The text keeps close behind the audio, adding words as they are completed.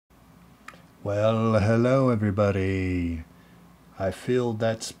Well, hello everybody. I filled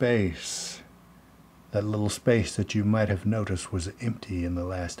that space. That little space that you might have noticed was empty in the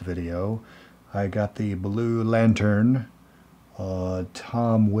last video. I got the Blue Lantern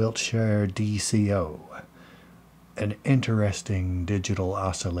Tom Wiltshire DCO. An interesting digital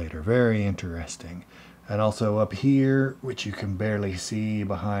oscillator, very interesting. And also up here, which you can barely see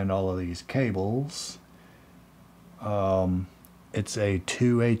behind all of these cables, it's a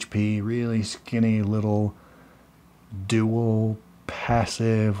 2 HP, really skinny little dual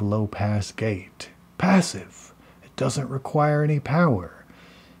passive low pass gate. Passive! It doesn't require any power.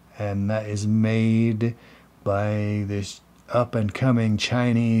 And that is made by this up and coming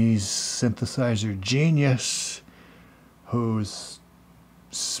Chinese synthesizer genius who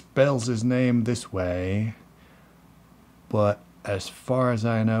spells his name this way, but as far as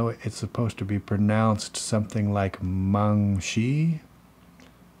I know, it's supposed to be pronounced something like Meng.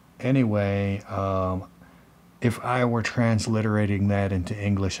 Anyway, if I were transliterating that into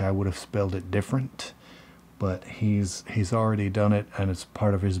English, I would have spelled it different. But he's already done it, and it's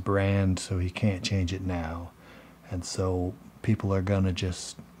part of his brand, so he can't change it now. And so people are gonna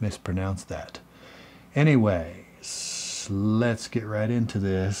just mispronounce that. Anyway, let's get right into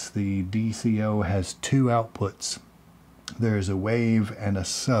this. The DCO has two outputs. There's a wave and a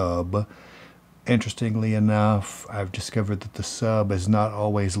sub. Interestingly enough, I've discovered that the sub is not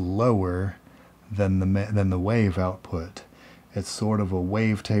always lower than the wave output. It's sort of a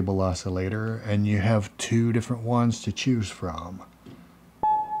wavetable oscillator, and you have two different ones to choose from.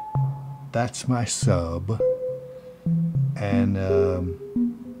 That's my sub, and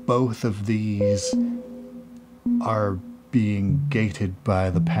both of these are being gated by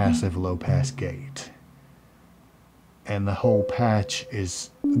the passive low-pass gate. And the whole patch is,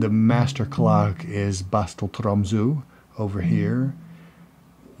 the master clock is Basteltromzu over here,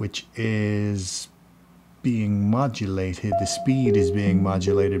 which is being modulated. The speed is being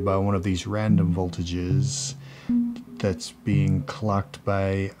modulated by one of these random voltages that's being clocked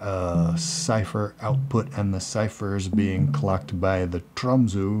by a cipher output, and the cipher is being clocked by the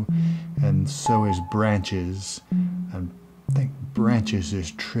Tromzu, and so is branches. And I think branches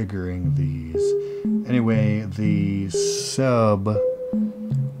is triggering these. Anyway, the sub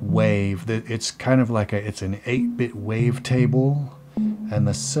wave, it's kind of like it's an 8-bit wavetable, and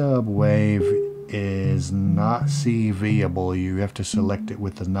the sub wave is not CV-able. You have to select it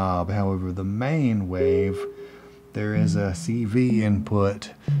with the knob. However, the main wave, there is a CV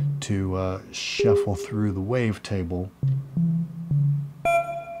input to shuffle through the wavetable.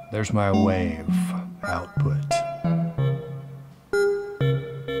 There's my wave output.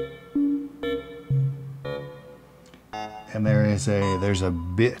 And there's a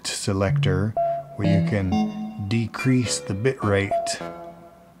bit selector where you can decrease the bit rate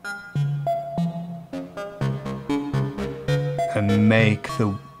and make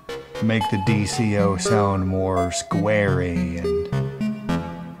the DCO sound more squarey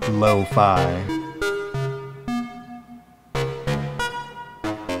and lo-fi.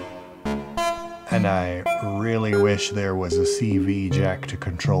 And I really wish there was a CV jack to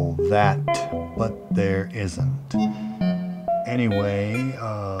control that, but there isn't. Anyway,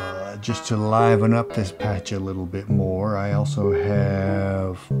 just to liven up this patch a little bit more, I also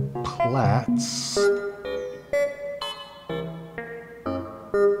have Platts.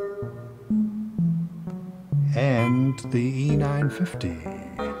 And the E950.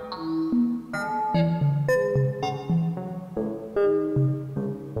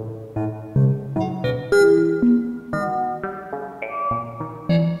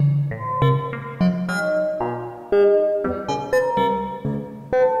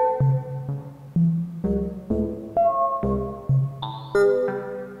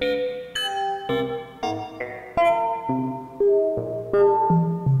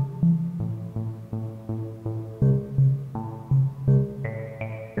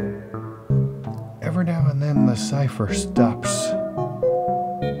 Every now and then the cipher stops,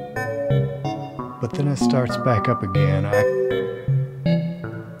 but then it starts back up again.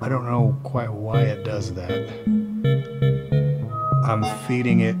 I don't know quite why it does that. I'm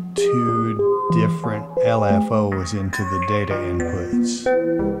feeding it two different LFOs into the data inputs.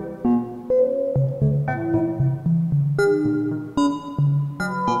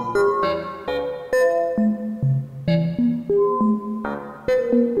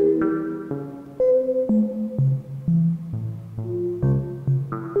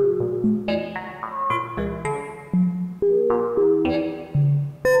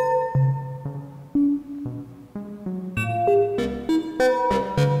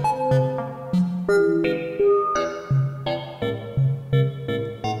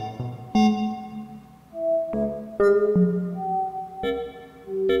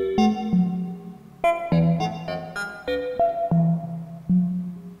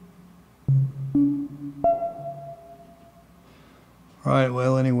 Alright,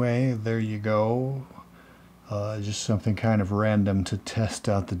 well anyway, there you go. Just something kind of random to test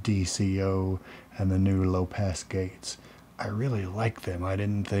out the DCO and the new low pass gates. I really like them. I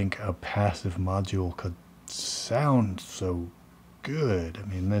didn't think a passive module could sound so good. I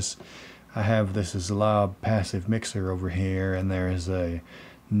mean, I have this as a loud passive mixer over here, and there is a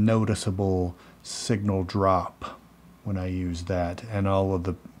noticeable signal drop when I use that, and all of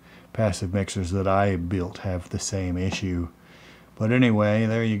the passive mixers that I built have the same issue. But anyway,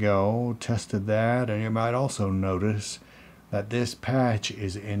 there you go, tested that, and you might also notice that this patch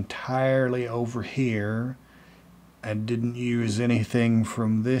is entirely over here and didn't use anything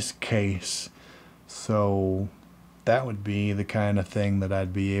from this case, so that would be the kind of thing that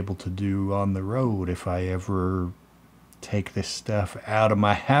I'd be able to do on the road if I ever take this stuff out of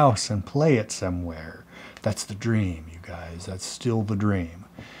my house and play it somewhere. That's the dream, you guys. That's still the dream.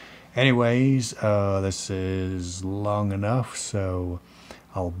 Anyways, this is long enough, so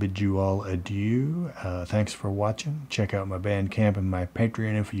I'll bid you all adieu. Thanks for watching. Check out my Bandcamp and my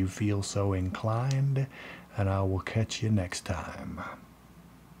Patreon if you feel so inclined, and I will catch you next time.